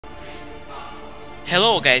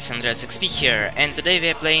Hello guys, AndreasXP here, and today we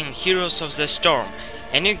are playing Heroes of the Storm,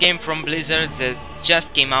 a new game from Blizzard that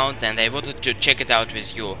just came out and I wanted to check it out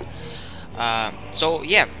with you. So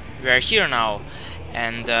yeah, we are here now,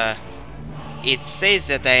 and it says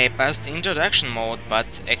that I passed introduction mode,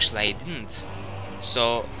 but actually I didn't.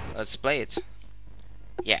 So let's play it.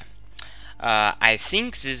 Yeah. I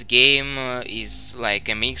think this game is like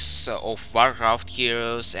a mix of Warcraft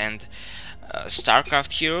heroes and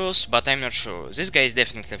Starcraft heroes, but I'm not sure. This guy is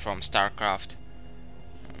definitely from Starcraft.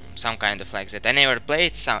 Some kind of like that. I never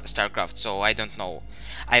played Starcraft, so I don't know.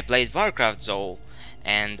 I played Warcraft though,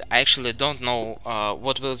 and I actually don't know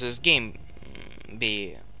what will this game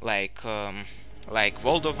be like. Like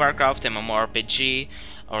World of Warcraft, MMORPG,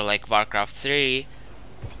 or like Warcraft 3.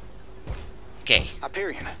 Okay.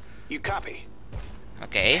 Hyperion, you copy?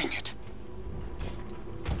 Okay. Dang it.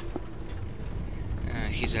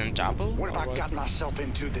 He's in trouble? What have I gotten myself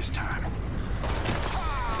into this time?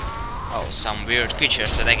 Oh, some weird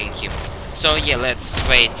creatures attacking him. So yeah, let's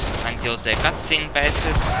wait until the cutscene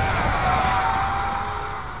passes.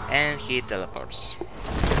 And he teleports.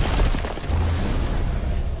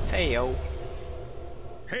 Hey yo.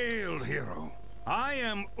 Hail, hero. I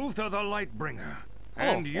am Uther the Lightbringer. Oh,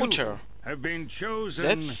 And you Uther. have been chosen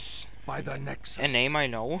That's by the Nexus. a name I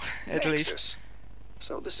know, at least. Nexus.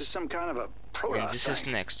 So this is some kind of a And Protoss this is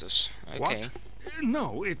thing. Nexus. Okay. What?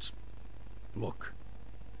 No, it's... Look.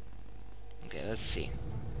 Okay, let's see.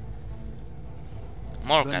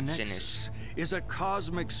 More The cutscenes. Nexus is a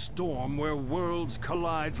cosmic storm where worlds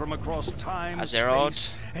collide from across time, Azeroth. space,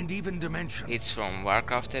 and even dimension. It's from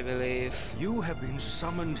Warcraft, I believe. You have been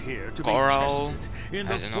summoned here to Coral. be tested in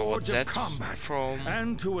I the don't know what forge of that's combat from.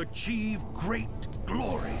 and to achieve great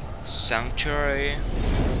glory. Sanctuary.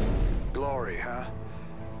 Glory, huh?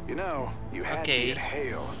 You know, you had Okay. me at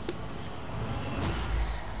hail.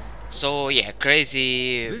 So yeah,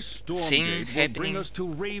 crazy This storm thing gate will happening. bring us to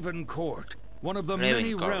Raven Court, one of the Raven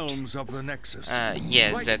many Court. realms of the Nexus.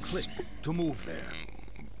 Yes, Right that's click to move there.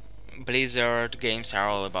 Blizzard games are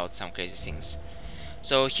all about some crazy things.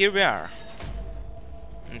 So here we are.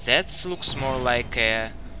 That looks more like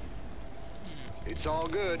a It's all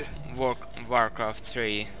good. Warcraft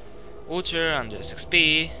 3. Uther,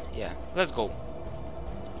 AndreasXP. Yeah, let's go.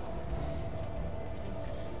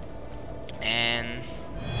 And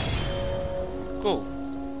cool.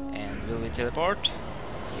 And will we teleport?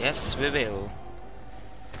 Yes, we will.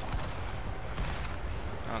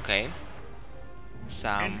 Okay.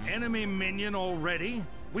 An enemy minion already?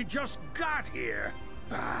 We just got here.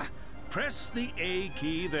 Bah. Press the A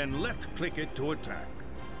key, then left click it to attack.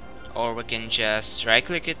 Or we can just right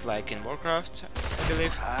click it like in Warcraft, I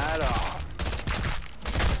believe. Right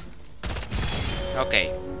on.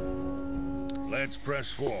 Okay. Let's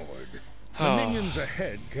press forward. Oh. The minions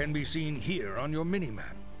ahead can be seen here on your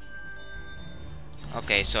minimap.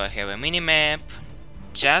 Okay, so I have a mini-map,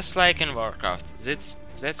 just like in Warcraft. That's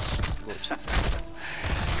good.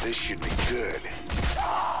 This should be good.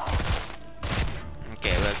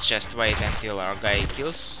 Okay, let's just wait until our guy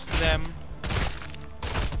kills them.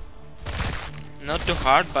 Not too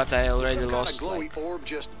hard, but I already Some lost kind of glowy like... orb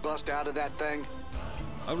just bust out of that thing.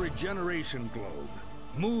 A regeneration globe.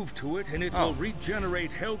 Move to it and it Oh. will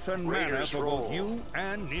regenerate health and mana Raiders for both roll. you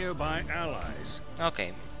and nearby allies.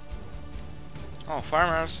 Okay. Oh,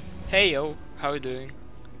 farmers. Hey yo, how you doing?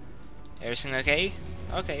 Everything okay?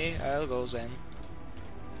 Okay, I'll go then.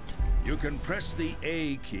 You can press the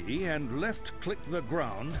A key and left click the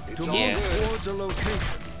ground It's to all move good. towards a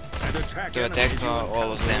location and attack To enemies attack you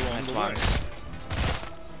all of encounter them along at the once. way.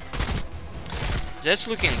 That's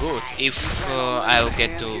looking good. If I'll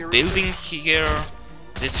get to building here,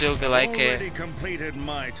 this will be like Already a... completed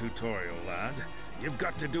my tutorial, lad. You've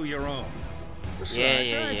got to do your own. Besides,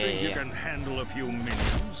 Yeah, I think you yeah. can handle a few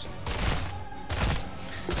minions.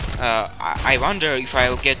 I wonder if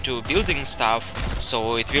I'll get to building stuff,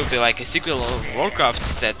 so it will be like a sequel of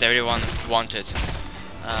Warcraft that everyone wanted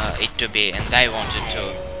it to be, and I wanted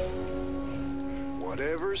to.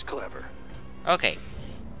 Whatever's clever. Okay.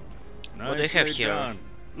 What do you have Nicely here? done.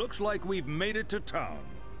 Looks like we've made it to town.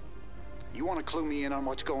 You want to clue me in on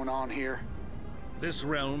what's going on here? This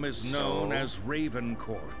realm is known So- as Raven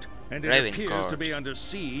Court, and it Raven appears to Court. be under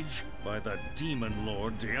siege by the demon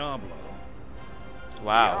lord Diablo.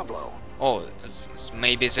 Wow. Diablo. Oh,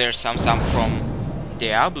 maybe there's some from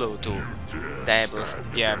Diablo 2. Diablo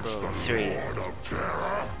 3.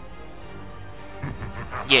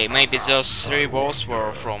 Yeah, maybe those three walls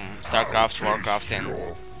were from StarCraft, Warcraft, and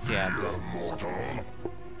Diablo.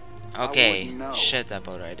 Okay, wouldn't know. shut up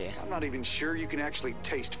already. I'm not even sure you can actually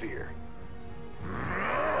taste fear.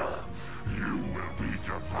 You will be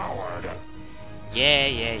devoured.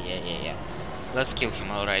 Yeah. Let's kill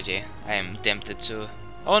him already. I am tempted to.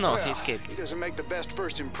 Oh no, he escaped. He doesn't make the best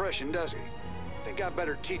first impression, does he? Think I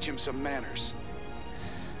better teach him some manners.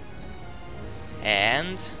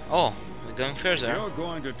 And oh, we're going If further. you're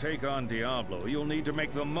going to take on Diablo, you'll need to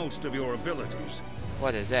make the most of your abilities.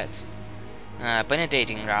 What is that?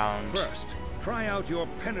 Penetrating round. First, try out your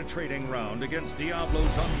penetrating round against Diablo's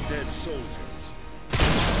undead soldiers.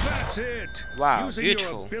 That's it! Wow, Using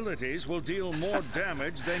beautiful. your abilities will deal more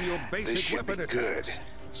damage than your This basic should be weapon good. attacks.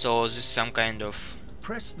 So this is some kind of.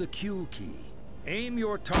 Press the Q key. Aim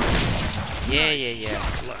your target. Yeah.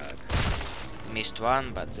 Shot, lad. Missed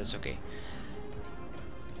one, but that's okay.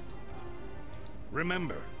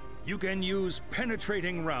 Remember, you can use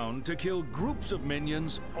penetrating round to kill groups of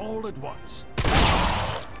minions all at once.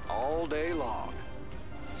 All day long.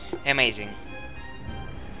 Amazing.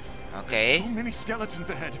 There's Okay. too many skeletons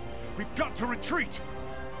ahead. We've got to retreat.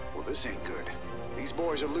 Well, this ain't good. These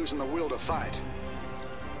boys are losing the will to fight.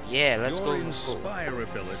 Yeah, let's Your go. Let's go. Inspire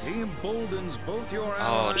ability emboldens both your Oh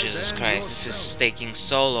allies Jesus and Christ! This is yourself. taking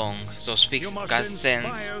so long. Those big You must cutscenes.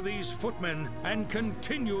 inspire these footmen and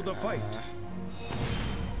continue the fight.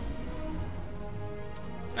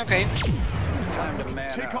 Okay. Time to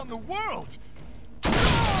man Take up. on the world.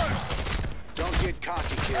 Don't get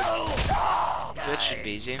cocky, kid. That should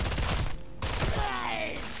be easy.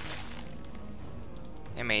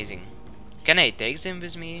 Amazing. Can I take them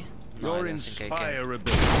with me? No, I Your don't think I can. Inspire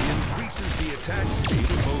ability increases the attack speed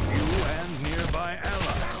of both you and nearby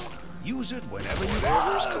allies. Use it whenever you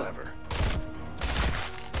Whatever's want. clever.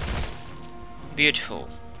 Beautiful.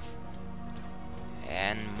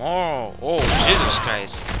 And more. Oh, Jesus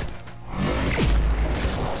Christ.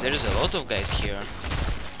 There's a lot of guys here.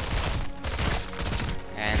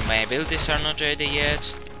 And my abilities are not ready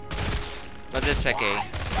yet. But that's okay.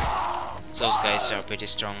 Those guys are pretty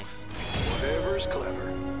strong. Whatever's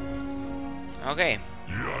clever. Okay.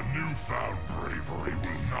 Your newfound bravery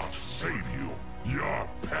will not save you. Your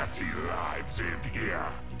petty lives end here.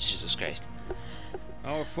 Jesus Christ.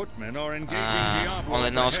 Our footmen are engaging Diablo. Only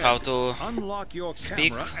up knows ahead. how to Unlock your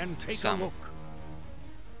speak camera and take some. a look.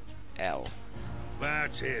 L.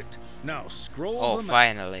 That's it. Now scroll Oh, the map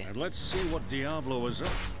finally. and let's see what Diablo is up.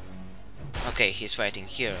 Okay, he's fighting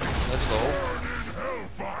here. Let's go.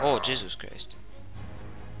 Oh, Jesus Christ.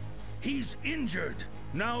 He's injured.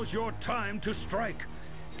 Now's your time to strike.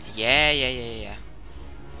 Yeah.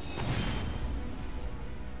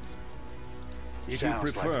 If Sounds you like a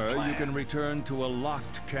prefer, you plan. can return to a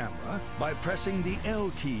locked camera by pressing the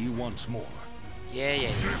L key once more. Yeah.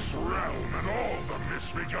 This realm and all the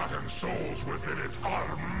misbegotten souls within it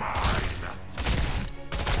are mine.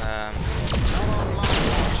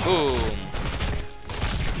 Boom.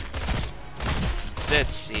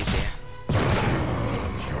 That's easy.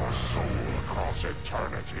 Your soul across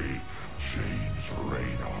eternity, James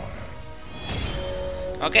Raynor.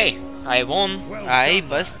 Okay, I won. Well I done,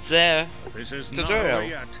 passed the This is tutorial. not over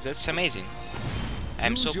yet. That's amazing.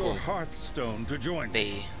 I'm Use so your cool. Hearthstone to join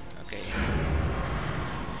me. Okay.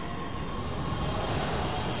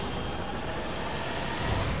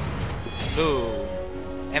 Boom.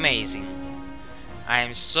 Amazing.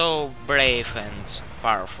 I'm so brave and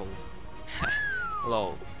powerful.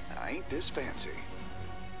 Lol. Ain't this fancy?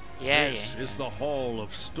 Yeah. This is the Hall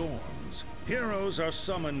of Storms. Heroes are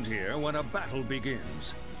summoned here when a battle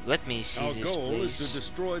begins. Let me see Our this, goal is to please.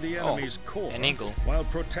 destroy the Oh, enemy's core an eagle. while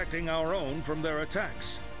protecting our own from their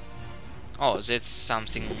attacks. Oh, that's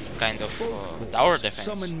something kind of Both tower cores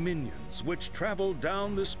defense. summon minions which travel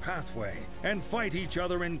down this pathway and fight each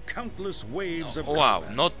other in countless waves of Wow,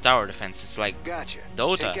 combat. not tower defense. It's like Gotcha.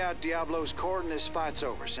 Dota. Take out Diablo's core and this fight's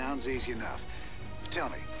over. Sounds easy enough. Tell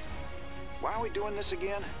me, why are we doing this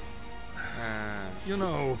again? You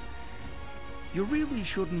know, you really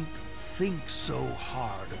shouldn't think so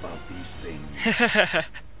hard about these things.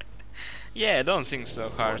 Yeah, don't think so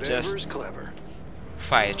hard. Whatever's Just clever.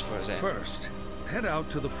 fight for them. First, head out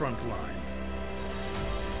to the front line.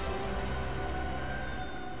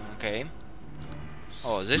 Okay.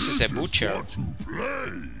 Oh, this is a butcher. Want to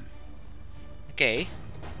play? Okay.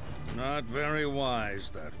 Not very wise,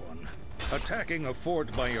 that one. Attacking a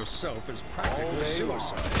fort by yourself is practically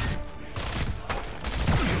suicide.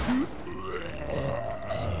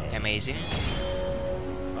 Amazing.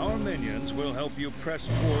 Our minions will help you press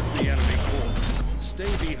towards the enemy core. Stay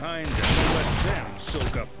behind them and let them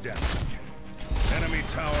soak up damage. Enemy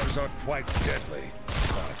towers are quite deadly,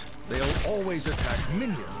 but they'll always attack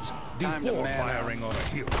minions Time to before man up. firing on a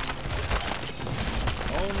hero.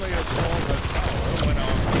 Only assault the tower when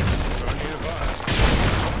our minions are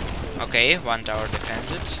nearby. Okay, one tower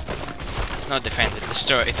defended. Not defended,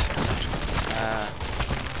 destroyed.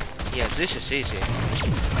 Yes, this is easy.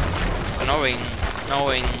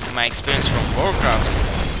 Knowing my experience from Warcraft,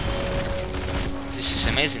 this is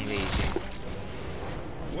amazingly easy.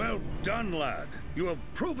 Well done, lad. You have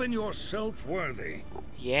proven yourself worthy.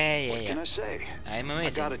 Yeah. What can I say? I'm I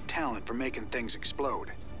amazing. got a talent for making things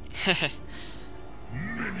explode.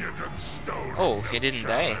 Minions and stone. Oh, he didn't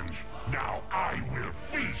die. Now I will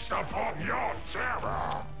feast upon your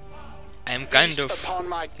terror. I'm kind Feast of upon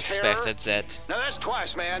my terror? expected that. Now that's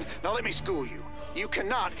twice, man. Now let me school you. You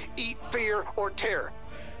cannot eat fear or terror.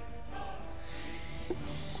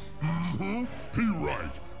 Mm-hmm. He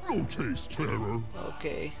right. No taste terror.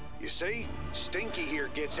 Okay. You see? Stinky here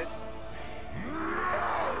gets it.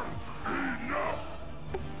 Enough.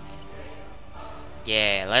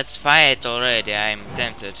 Yeah, let's fight already. I'm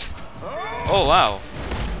tempted. Oh wow.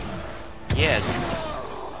 Yes.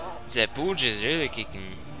 The pooch is really kicking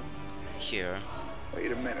here.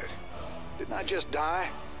 Wait a minute. Didn't I just die?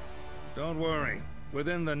 Don't worry.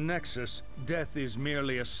 Within the Nexus, death is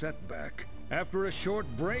merely a setback. After a short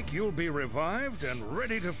break, you'll be revived and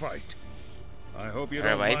ready to fight. I hope you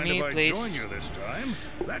don't Revive mind me, if I please. join you this time.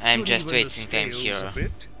 That I'm should just even the wasting time scales here. a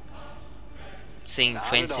bit. Seeing Not at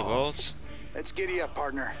fancy all. worlds. Let's giddy up,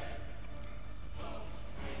 partner.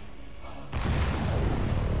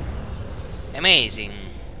 Amazing.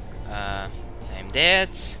 I'm dead.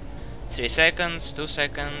 3 seconds, 2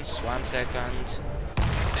 seconds, 1 second.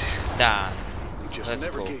 Done. You just Let's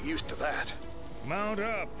never go. get used to that. Mount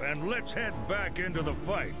up and let's head back into the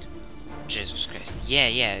fight. Jesus Christ.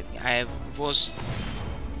 Yeah, I was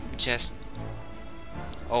just...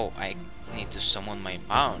 Oh, I need to summon my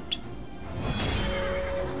mount.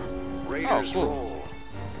 Raiders cool. roll.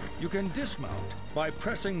 You can dismount by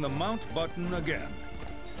pressing the mount button again.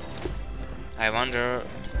 I wonder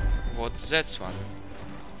what's that one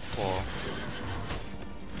for.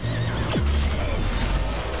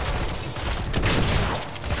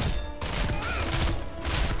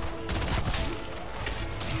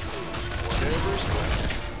 Whatever's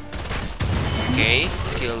left. Okay,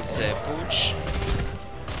 killed the pooch.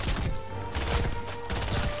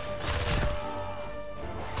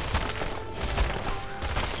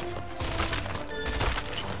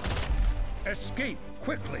 Escape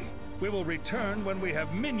quickly. We will return when we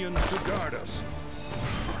have minions to guard us.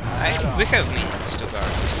 We have minions to guard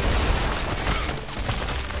us.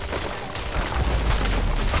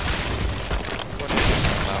 What is this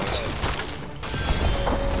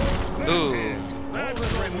about? Boo! That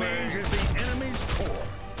that remains is the enemy's core.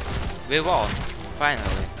 We won,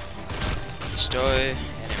 finally. Destroy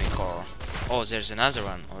enemy core. Oh, there's another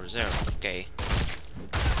one over there. Okay.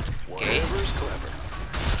 Okay. Whatever's clever.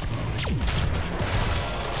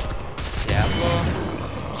 Diablo.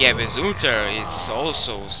 Yeah, with Uther it's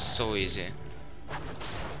also so easy.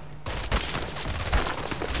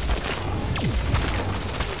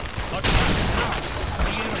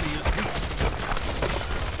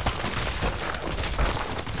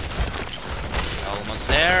 Almost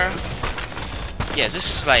there. Yeah,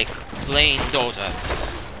 this is like playing Dota,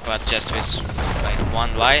 but just with like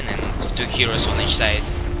one line and 2 heroes on each side.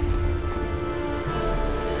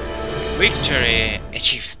 Victory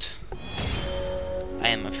achieved. I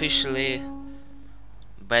am officially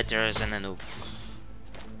better than a noob.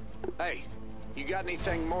 Hey, you got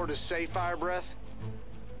anything more to say, Fire Breath?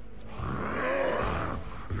 I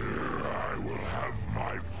will have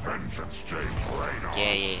my vengeance take reign on.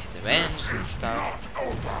 Yeah, the vengeance and stuff. Not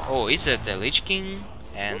over. Oh, is it the Lich King? Well,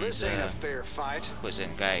 And this ain't a fair fight. who's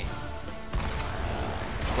that guy?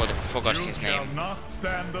 Forgot his name. not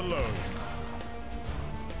stand alone.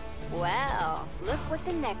 Well, look what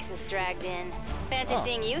the Nexus dragged in. Fancy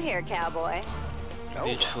seeing you here, cowboy.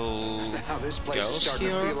 Beautiful Now this place is girls starting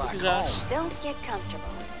to here feel like with us. home. Don't get comfortable.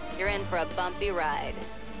 You're in for a bumpy ride.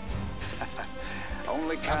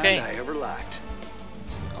 Only kind Okay. I ever liked.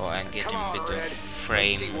 Oh, I'm getting Come a on, bit Red. of Let's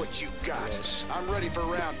frame. see what you got. Yes. I'm ready for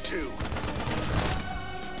round 2.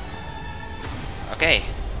 Okay.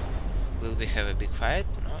 Will we have a big fight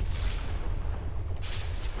or not?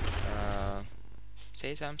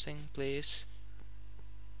 Say something, please.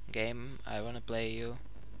 Game, I wanna play you.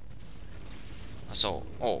 So,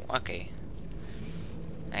 oh, okay.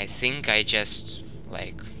 I think I just,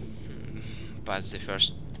 like, passed the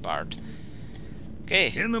first part.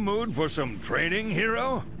 Okay. In the mood for some training,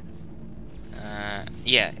 hero?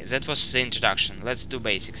 Yeah, that was the introduction. Let's do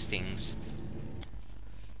basics things.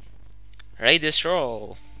 Raiders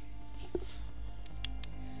roll.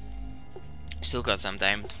 Still got some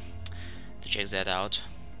time to check that out.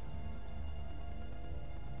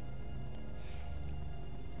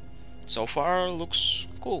 So far looks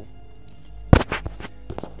cool.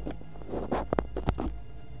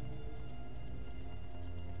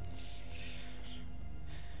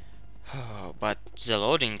 The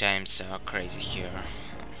loading times are crazy here.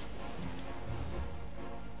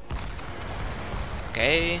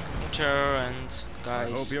 Okay, enter and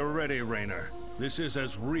guys. I hope you're ready, Rainer. This is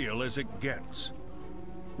as real as it gets.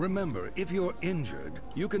 Remember, if you're injured,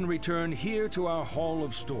 you can return here to our Hall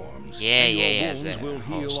of Storms. Yeah, and your yeah, wounds the will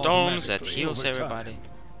Hall heal of Storms that automatically heals over time. everybody.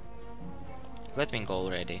 Let me go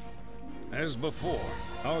already. As before,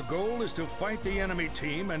 our goal is to fight the enemy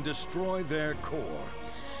team and destroy their core.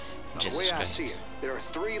 The Jesus way I Christ. see it, there are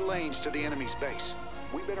 3 lanes to the enemy's base.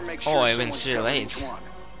 We better make Oh, sure even someone's 3 covering lanes. each one.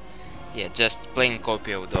 Yeah, just plain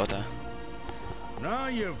copy of Dota. Now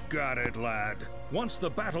you've got it, lad. Once the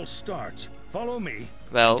battle starts, follow me.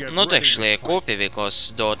 Well, and get not ready actually to a fight. copy,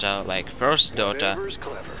 because Dota, like first Dota, Whatever's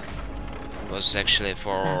clever. was actually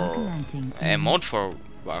for Commencing a in mod for 10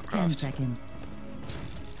 Warcraft. seconds.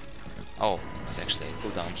 Oh, it's actually a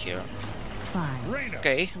cooldown here. 5, Rainer,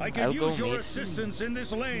 Okay, I can I'll go use your mid. assistance in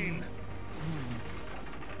this lane.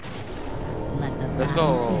 let the Let's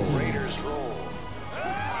battle go. begin. Raiders roll.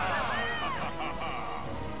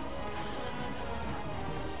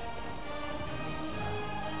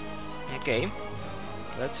 Okay,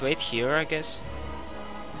 let's wait here, I guess,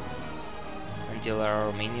 until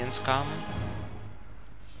our minions come.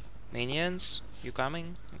 Minions, you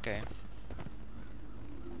coming? Okay.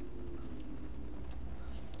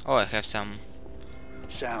 Oh, I have some.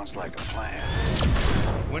 Sounds like a plan.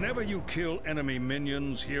 Whenever you kill enemy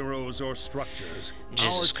minions, heroes, or structures,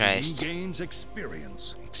 Jesus our team Christ. gains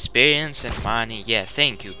experience. Experience and money. Yeah,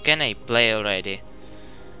 thank you. Can I play already?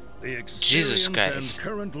 The Jesus experience and Christ.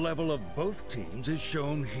 current level of both teams is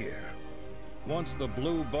shown here. Once the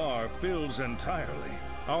blue bar fills entirely,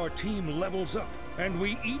 our team levels up, and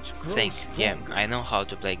we each grow Thank you. Yeah, stronger. I know how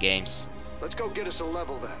to play games. Let's go get us a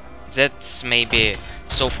level then. That's maybe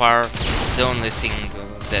so far the only thing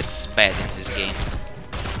that's bad in this game.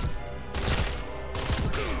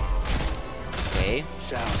 Okay.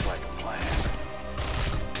 Sounds like a plan.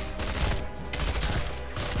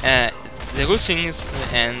 The good thing is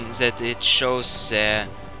and that it shows the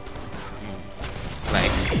like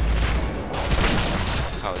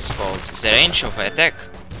how it's called, the range of attack.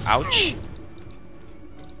 Ouch.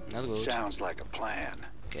 Not good. Sounds like a plan.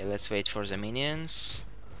 Okay, let's wait for the minions.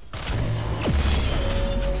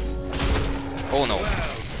 Oh no,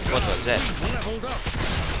 what was that? You've leveled up.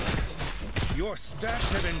 Your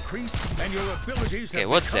stats have increased and your abilities Okay, have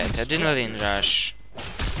what's become that? Adrenaline stronger. rush.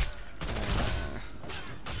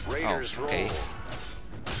 Raiders okay. roll.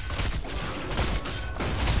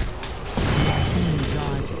 Team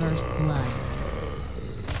draws first blood.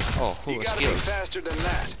 Oh, who You was gotta be killed? faster than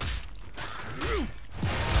that.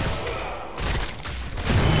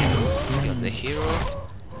 Got the hero.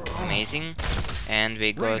 Amazing. And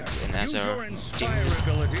we got Rainer, use your another inspire team.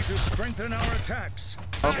 ability to strengthen our attacks.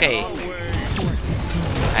 Okay, Away. Fort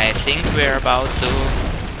destroyed. I think we're about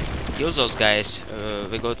to kill those guys.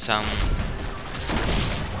 We got some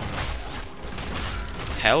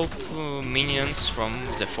help minions from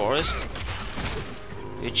the forest,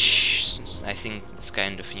 which I think it's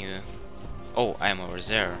kind of new. Oh, I'm over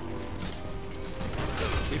there.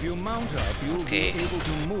 If you mount up, you'll Okay. be able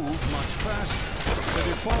to move much faster. The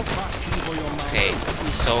default hotkey for your mount Okay, up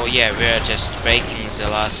is so yeah, we're just breaking the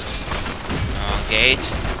last gate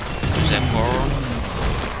to the core.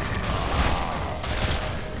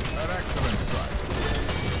 An excellent strike.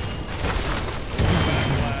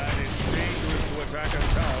 glad it's dangerous to attack a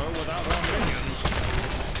tower without our minions.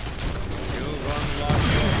 You've unlocked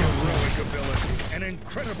your heroic ability, an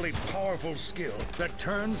incredibly powerful skill that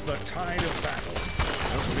turns the tide of battle.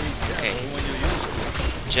 Just be careful Okay. when you use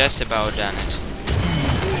it. Just about done it.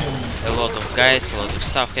 A lot of guys, a lot of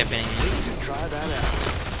stuff happening. Try that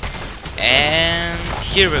out. And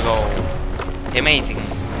here we go. Amazing.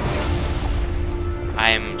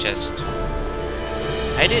 I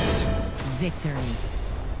did it. Victory.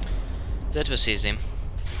 That was easy.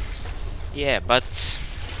 Yeah, but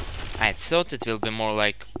I thought it will be more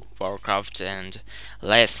like Warcraft and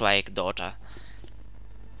less like Dota.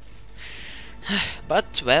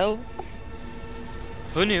 But, well,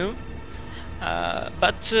 who knew?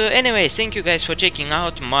 But anyway, thank you guys for checking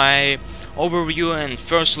out my overview and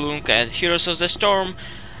first look at Heroes of the Storm.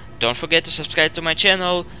 Don't forget to subscribe to my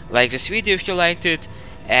channel, like this video if you liked it,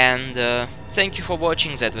 and thank you for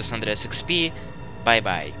watching. That was Andres XP. Bye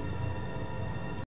bye.